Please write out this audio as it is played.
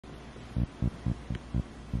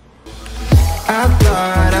I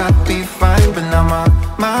thought I'd be fine, but now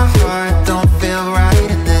my heart don't feel right,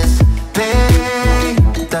 and this pain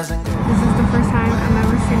doesn't go. This is the first time I'm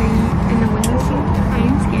ever sitting in the window seat. I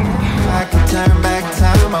am scared. If I could turn back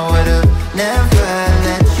time, I would've never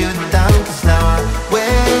let you down, 'cause now I'm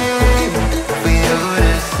waiting for you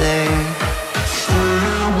to say.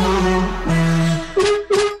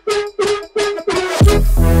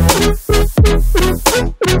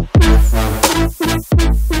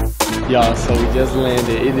 Y'all, so we just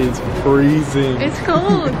landed. It is freezing. It's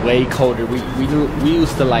cold. Way colder. We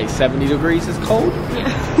used to like 70 degrees. It's cold.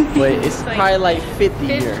 Yeah. But it's like probably like 50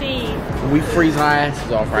 here. We freeze our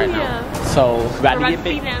asses off right now. So we're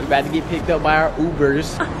about to get picked up by our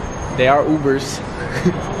Ubers. They are Ubers.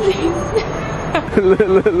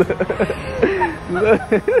 Look.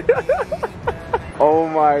 Oh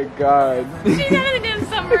my God. She's out of the damn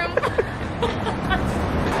sunroom.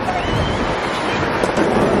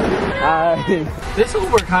 This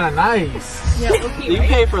Uber kind of nice. Yeah, okay, you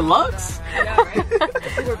pay for looks? Yeah, right?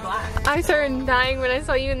 We're black. I started dying when I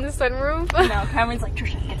saw you in the sunroof. No, Cameron's like,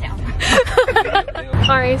 Tricia, get down.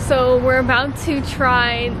 Alright, so we're about to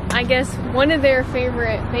try, I guess, one of their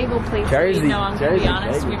favorite bagel places. Jersey. No, I'm gonna be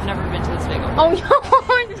honest, we've never been to this bagel. Oh,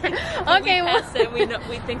 no. Okay, well.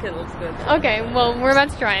 We think it looks good. Okay, well, we're about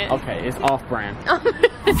to try it. Okay, it's off-brand.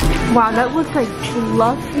 Wow, that looks like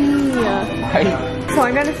fluffy. Right. So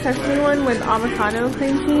I got a sesame one with avocado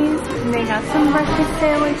cream cheese. And they got some breakfast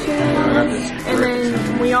sandwiches. And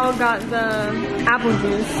then we all got the apple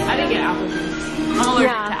juice. I didn't get apple juice. I'm allergic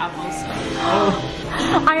to apples.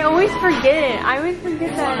 I always forget it. I always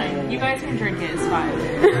forget that. You guys can drink it, it's fine.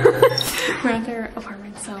 We're at their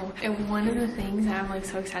apartment, so and one of the things that I'm like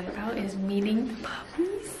so excited about is meeting the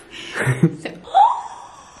puppies. So,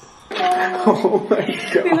 Oh my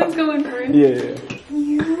God. let's go in first. Yeah.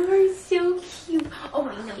 You are so cute. Oh,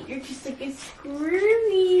 I know, you're just like a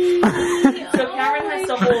squirrely. So Cameron has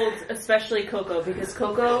to hold, especially Coco, because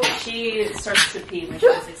Coco, she starts to pee when she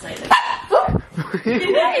gets excited.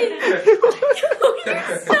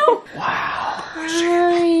 You're so Wow.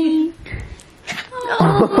 Hi.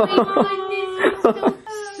 Oh my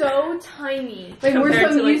goodness, so tiny. Like we're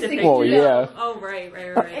Compared so to, like, used the to big Well, yeah. Oh, right.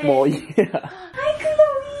 Well, yeah. Hi,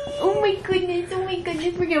 Chloe. Oh my goodness, we're gonna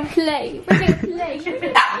play. We're gonna play. We're gonna play.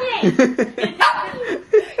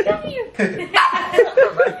 Come here.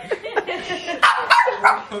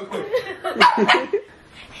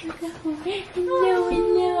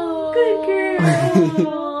 Hello. Good girl.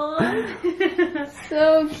 So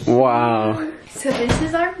cute. Wow. So this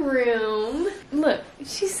is our room. Look,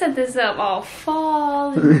 she set this up all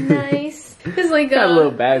fall and nice. It's like Got a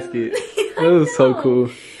little basket. That was so cool.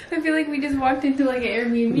 I feel like we just walked into like an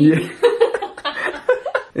Airbnb. Yeah.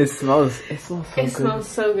 It smells so good. It smells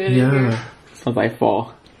so good in Yeah. here. It smells like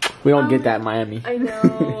fall. We don't get that in Miami. I know.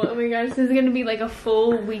 Oh my gosh, this is gonna be like a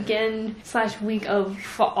full weekend / week of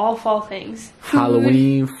all fall things. Food.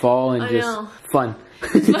 Halloween, fall, and I just know. fun.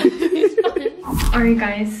 It's fun. It's fun. Alright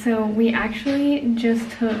guys, so we actually just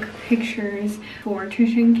took pictures for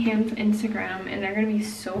Tricia and Cam's Instagram and they're gonna be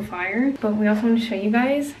so fire. But we also want to show you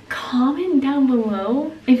guys. Comment down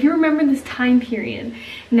below if you remember this time period.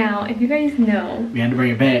 Now, if you guys know. We had to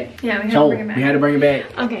bring it back. Yeah, we had to bring it back. We had to bring it back.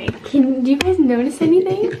 Okay, do you guys notice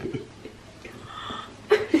anything?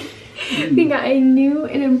 We got a new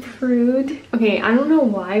and improved. Okay, I don't know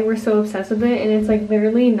why we're so obsessed with it, and it's like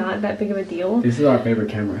literally not that big of a deal. This is our favorite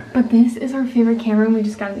camera. But this is our favorite camera, and we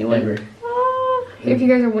just got a new one. Ever. If you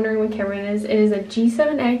guys are wondering what camera it is a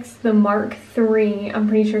G7X, the Mark III, I'm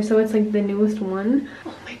pretty sure, so it's like the newest one.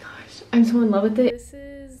 Oh my gosh, I'm so in love with it. This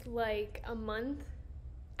is like a month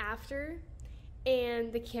after,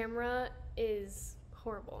 and the camera is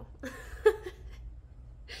horrible.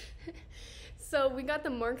 So we got the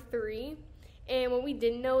Mark III, and what we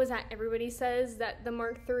didn't know is that everybody says that the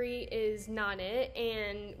Mark III is not it,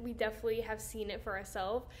 and we definitely have seen it for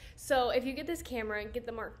ourselves. So if you get this camera, get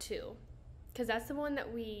the Mark II, because that's the one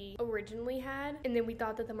that we originally had, and then we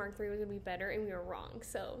thought that the Mark III was going to be better, and we were wrong,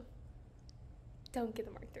 so don't get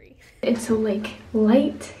the Mark III. It's so like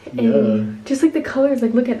light, and just like the colors,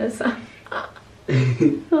 like look at this.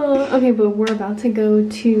 Okay, but we're about to go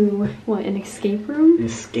to what, an escape room?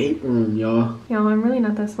 Escape room, y'all. Y'all, I'm really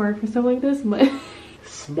not that smart for stuff like this, but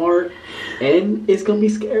Smart, and it's gonna be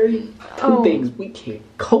scary. Two things we can't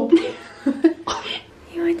cope with.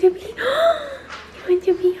 You want to be you want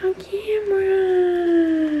to be on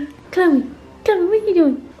camera. Chloe, what are you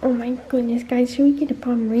doing? Oh my goodness, guys, should we get a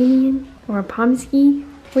Pomeranian or a Pomsky?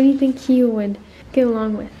 What do you think he would get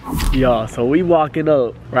along with. Y'all, so we walking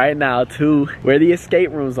up right now to where the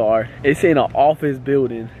escape rooms are. It's in an office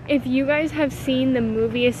building. If you guys have seen the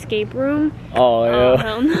movie Escape Room, oh hell,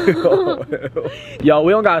 hell no. Oh, hell. Y'all,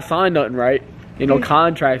 we don't gotta sign nothing, right? Ain't no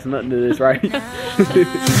contracts, nothing to this, right? Okay,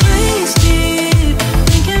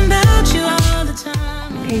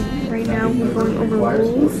 right now we're going over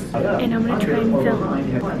rules, and I'm gonna try and film.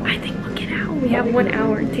 I think we'll get out. We have 1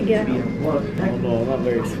 hour to get out. Oh no, I'm not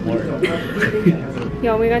very smart.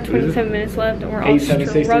 Y'all, we got 27 minutes left, and we're all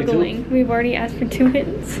struggling. We've already asked for 2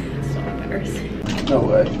 minutes. So embarrassing. No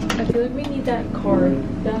way. I feel like we need that card.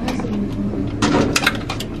 That has to be.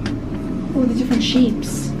 Oh, the different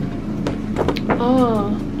shapes.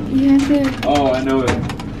 Oh, you have to. Oh, I know it.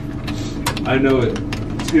 I know it.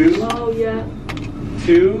 2. Oh yeah.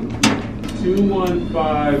 2, 2, 1,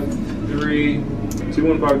 5, 3, 2,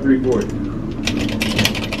 1, 5, 3, 4.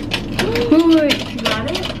 Wait. You got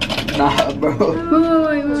it? Nah, bro.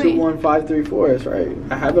 Wait. 2, 1, 5, 3, 4. That's right.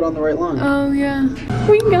 I have it on the right line. Oh yeah.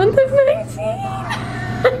 We got the vaccine.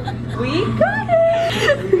 We got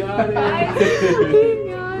it. We got it. We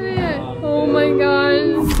got it. Oh my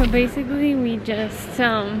god. So basically, we just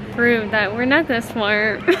proved that we're not that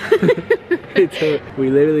smart. We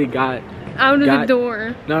literally got out of the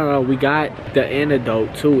door. No, we got the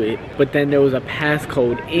antidote to it, but then there was a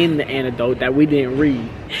passcode in the antidote that we didn't read,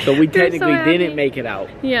 so we technically didn't make it out.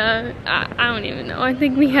 Yeah, I don't even know. I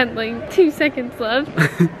think we had like 2 seconds left,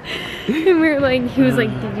 and we were like, he was like,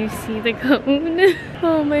 "Did you see the code?"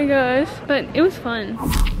 Oh my gosh, but it was fun.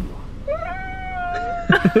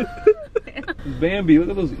 Bambi, look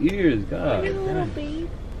at those ears, God.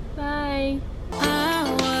 Bye.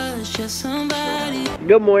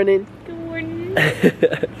 Good morning. Good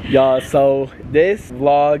Y'all, so this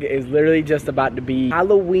vlog is literally just about to be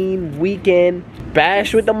Halloween weekend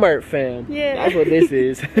bash with the Mert fam. Yeah. That's what this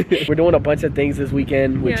is. We're doing a bunch of things this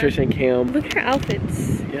weekend with Tricia and Kim. Look at our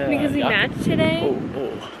outfits. Yeah, because we matched today.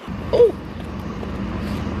 Oh.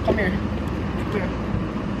 Come here.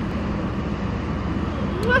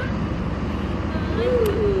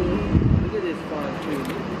 Look at this fun tree.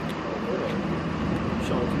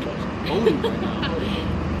 Showing too much booty right now.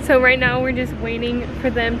 So right now we're just waiting for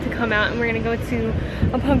them to come out, and we're gonna go to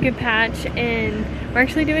a pumpkin patch, and we're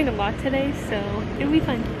actually doing a lot today, so it'll be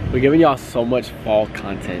fun. We're giving y'all so much fall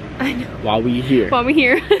content. I know. While we here. While we're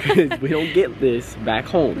here. Because we don't get this back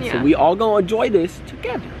home. Yeah. So we all gonna enjoy this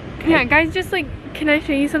together. Okay? Yeah, guys, just like, can I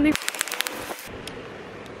show you something?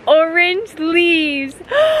 Orange leaves.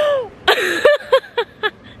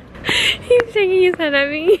 He's shaking his head at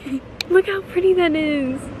me. Look how pretty that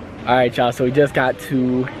is. Alright y'all, so we just got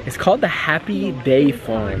to, it's called the Happy Day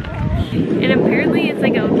Farm. And apparently it's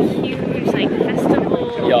like a huge like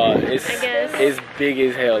festival. Y'all, it's big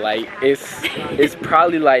as hell. Like it's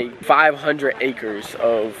probably like 500 acres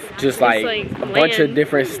of just like a bunch of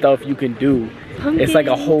different stuff you can do. Pumpkins. It's like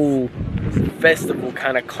a whole festival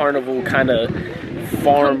kind of carnival kind of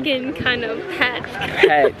farm. Pumpkin kind of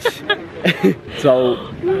patch. So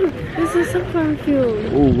look, this is sunflower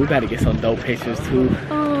field. Ooh, we gotta get some dope pictures too.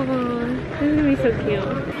 Oh, this is gonna be so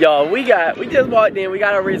cute. Y'all, we just walked in, we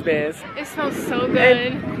got our wristbands. It smells so good.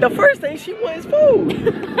 And the first thing she wants is food.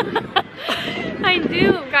 I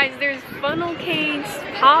do, guys. There's funnel cakes,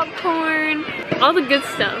 popcorn, all the good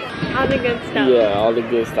stuff. All the good stuff. Yeah, all the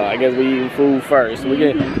good stuff. I guess we eating food first. We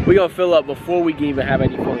gonna fill up before we can even have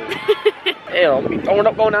any food. Damn, we throwing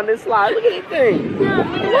up going down this slide. Look at this thing.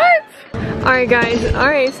 What? Alright guys,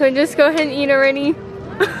 alright, so just go ahead and eat already.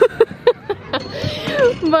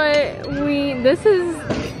 But this is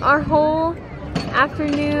our whole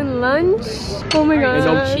afternoon lunch. Oh my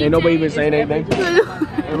god. Ain't nobody even saying anything.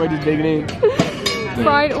 Everybody just digging in.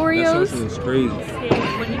 Fried Oreos. That is crazy.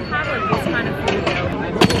 When you have like this kind of food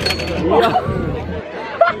though.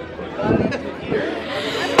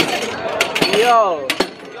 Yo.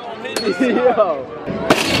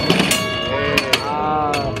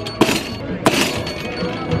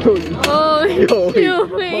 Oh, yo.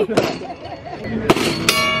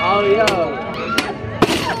 Oh, yo.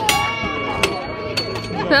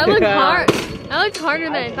 That looked hard. That looked harder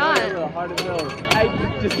than I thought. Hey,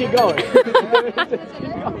 just keep going.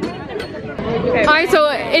 Alright, so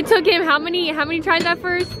it took him how many tries at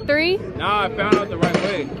first? 3? Nah, I found out the right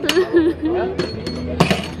way.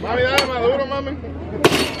 Mommy, that my little mommy.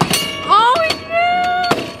 Oh no!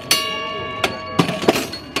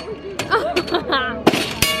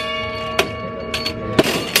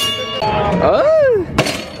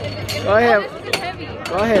 Go ahead. This is heavy.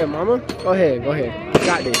 Go ahead, mama. Go ahead.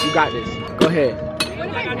 You got this. Go ahead. What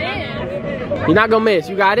if I miss? You're not gonna miss.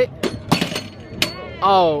 You got it?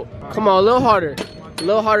 Oh, come on, a little harder. A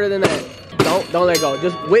little harder than that. Don't let go.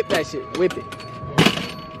 Just whip that shit. Whip it.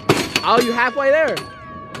 Oh, you halfway there.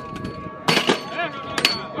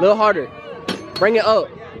 A little harder. Bring it up.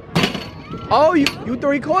 Oh, you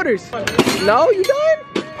 3/4. No, you done?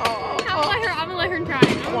 Oh. I'm gonna let her try.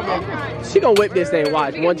 She gonna whip this thing.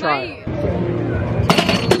 Watch. One try.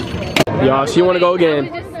 Y'all, she wanna go again.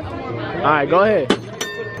 All right, go ahead.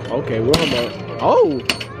 Okay, warm up. Oh.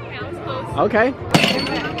 Okay.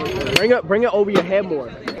 Bring it over your head more.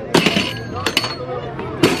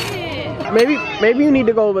 Maybe you need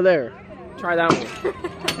to go over there. Try that one.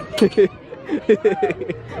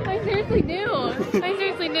 I seriously do.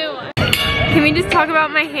 Can we just talk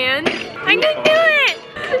about my hand? I can do it!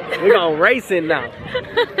 We're gonna racing now.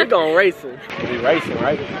 We're gonna racing. We racing,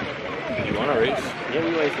 right? You wanna race? Yeah,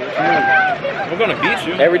 we racing. We're gonna beat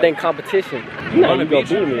you. Everything competition. No, you gonna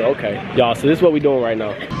beat me. Okay. Y'all, so this is what we doing right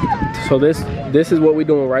now. So this is what we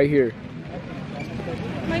doing right here.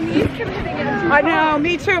 My knees kept hitting it. I know,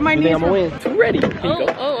 me too. My You knees. think I'm gonna win? Too ready. Here you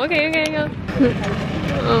go. Oh, okay, go.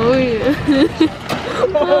 Oh, yeah.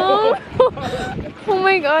 Oh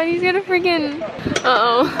my god, he's gonna freaking.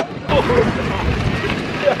 Uh-oh.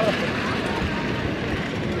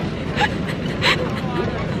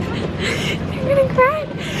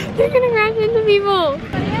 They're gonna crash into people.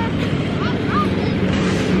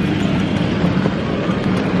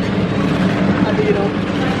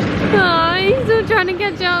 Oh, he's still trying to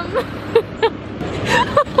catch up.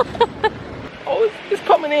 Oh, it's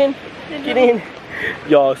coming in. Get in.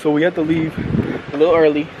 Y'all, so we have to leave a little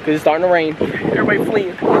early because it's starting to rain. Everybody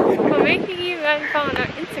fleeing. Well, make sure you guys follow on our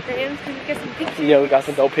Instagrams so we can get some pictures. Yeah, we got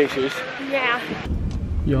some dope pictures. Yeah.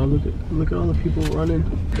 Y'all, look at all the people running.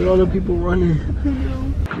 Look at all the people running.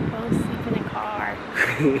 I'll sleep in a car.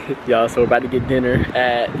 Y'all, so we're about to get dinner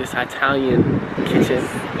at this Italian kitchen.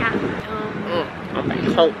 Yeah. I'm back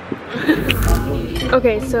home.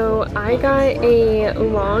 Okay, so I got a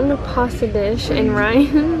long pasta dish and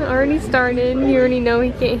Ryan already started. You already know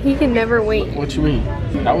he can never wait. What you mean?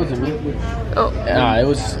 That wasn't me. Oh. Nah, it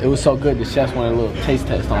was so good. The chefs wanted a little taste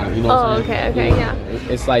test on it. You know what I'm saying? Okay, yeah.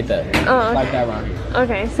 It's like that. Oh, It's like that around here.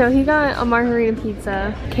 Okay, so he got a margarita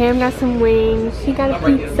pizza. Cam got some wings. He got a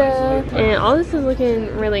pizza, and all this is looking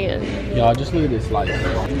really good. Y'all, just look at this slice.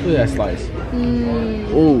 Look at that slice.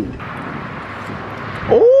 Ooh.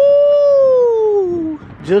 Ooh!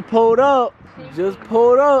 Just pulled up.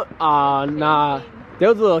 Ah, nah. There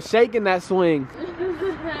was a little shake in that swing. Oh,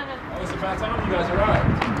 it's about time you guys arrived.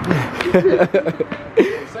 For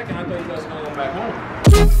a second, I thought you guys were gonna go back home.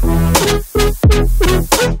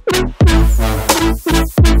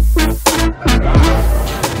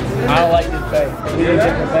 I don't like this bag. We need a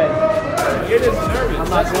different bag. It is nervous. I'm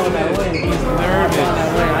not going that way. He's nervous.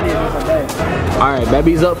 I need a different bag. Alright,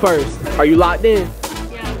 baby's up first. Are you locked in?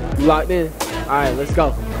 Yeah. You locked in? Alright, let's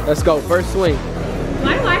go. Let's go. First swing.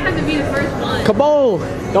 Why do I have to be the first one? Come on.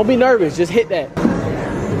 Don't be nervous. Just hit that.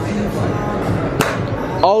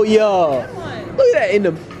 Oh yeah. Look at that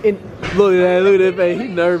look at that face. He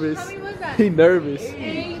nervous. He nervous.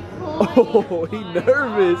 Oh, he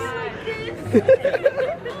nervous.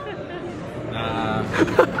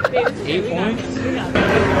 8 points?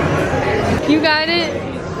 You got it.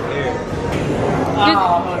 Just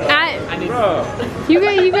add. Bro, You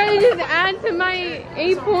gotta just add to my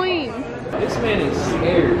 8 points. this man is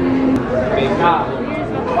scared.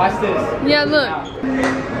 Watch this. Yeah, look.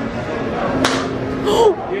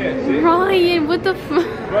 Yeah, see? Ryan, what the f? Bro,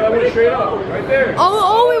 that went straight up. Right there.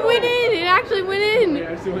 Oh, it went in. It actually went in.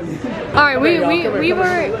 All right,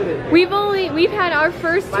 we've had our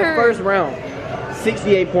first My turn. first round.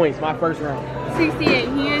 68 points. My first round. 68.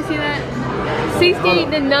 You guys see that?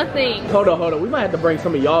 68 to nothing. Hold on. We might have to bring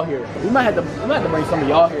some of y'all here. We might have to bring some of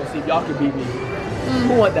y'all here and see if y'all can beat me.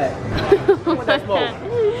 Who want that? Who want that smoke?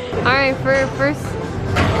 All right, for first.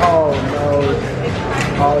 Oh no.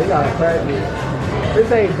 Oh, he got a crack me.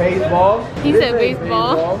 This ain't baseball. He This said ain't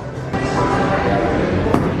baseball.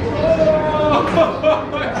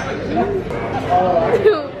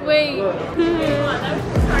 Wait.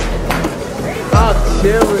 I'm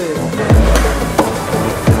chilling.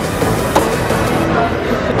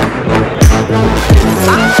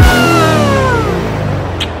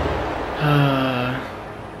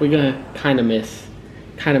 We're gonna kind of miss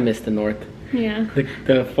the north. Yeah.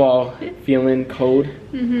 The fall feeling cold.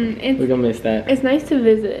 We're gonna miss that. It's nice to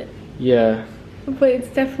visit, Yeah. but it's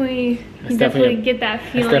definitely definitely get that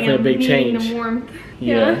feeling. definitely a of big needing change. the warmth.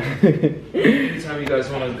 Yeah. Anytime you guys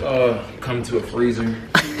want to come to a freezer.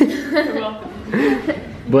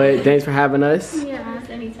 But thanks for having us. Yeah,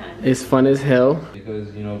 anytime. It's fun as hell.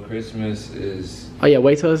 Because, you know, Christmas is... Oh yeah,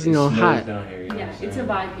 wait till it's, snows hot. down here, you know Yeah, what I'm it's a saying?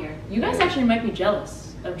 vibe here. You guys actually might be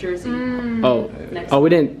jealous. of Jersey. Oh, we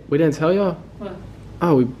didn't tell y'all. What?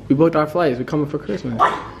 Oh, we booked our flights. We're coming for Christmas.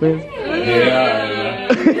 Yeah.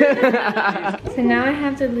 So now I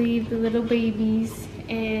have to leave the little babies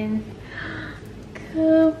and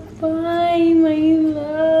goodbye, my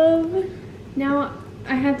love. Now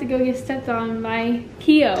I have to go get stepped on by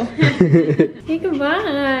Keo. Say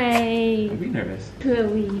goodbye. Don't be nervous.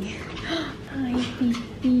 Chloe. Hi,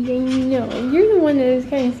 baby. I know. You're the one that is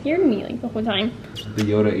kind of scared me like the whole time. The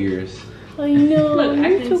Yoda ears. I know. Look, you're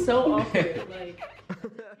acting so cute. awkward. Like,